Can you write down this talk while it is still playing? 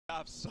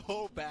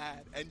So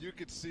bad, and you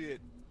could see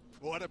it.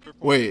 What a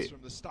performance Wait,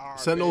 from the star.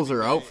 Sentinels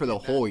are out for the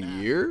whole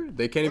year?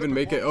 They can't even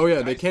make it. Oh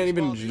yeah, they can't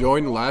even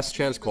join last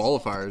chance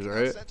qualifiers,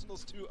 right?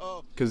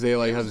 Because they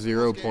like have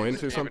 0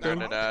 points or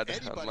something.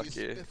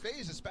 Unlucky.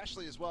 Faze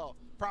especially as well.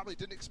 Probably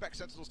didn't expect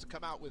Sentinels to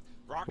come out with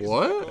rockets.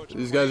 What?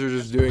 These guys are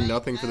just doing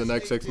nothing for the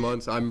next 6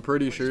 months. I'm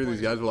pretty sure these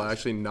guys will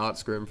actually not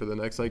scrim for the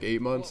next like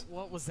 8 months.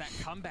 What was that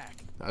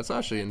comeback? That's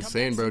actually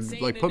insane, bro.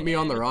 Like, put me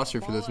on the roster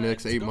for this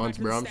next 8 months,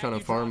 bro. I'm trying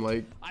to farm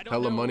like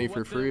hella money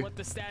for free. What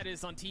the stat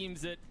is on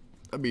teams that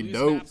That'd be lose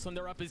dope. maps when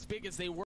they're up as big as they were.